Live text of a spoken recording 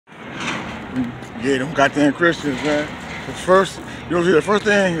Yeah, them goddamn Christians, man. The first, the first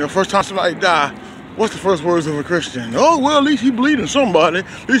thing, the first time somebody die, what's the first words of a Christian? Oh, well, at least he bleeding somebody.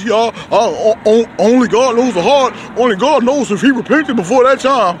 At least he only God knows the heart. Only God knows if he repented before that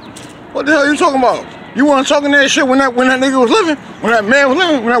time. What the hell are you talking about? You weren't talking that shit when that nigga was living, when that man was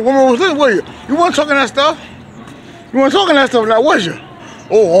living, when that woman was living, were you? You weren't talking that stuff. You weren't talking that stuff now, was you?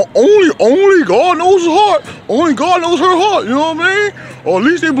 Oh, only God knows the heart. Only God knows her heart. You know what I mean? Or at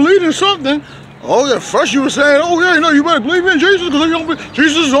least they believe in something. Oh yeah, first you were saying, oh yeah, you better believe in Jesus because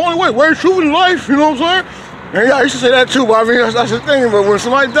Jesus is the only way, truth, and life. You know what I'm saying? And yeah, I used to say that too, but I mean that's the thing. But when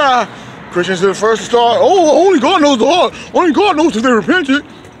somebody die, Christians are the first to start. Oh, only God knows the heart. Only God knows if they repented.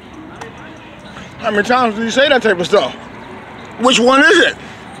 How many times do you say that type of stuff? Which one is it?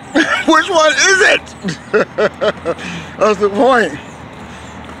 Which one is it? That's the point.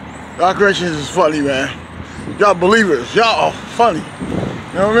 Y'all Christians is funny, man. Y'all believers, y'all are funny.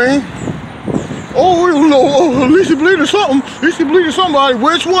 You know what I mean? Oh, at least you believe in something. At least you believe in somebody.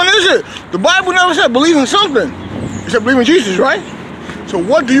 Which one is it? The Bible never said believe in something. It said believe in Jesus, right? So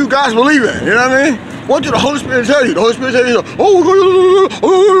what do you guys believe in? You know what I mean? What did the Holy Spirit tell you? The Holy Spirit tell you,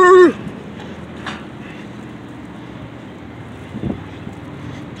 oh,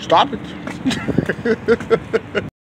 stop it.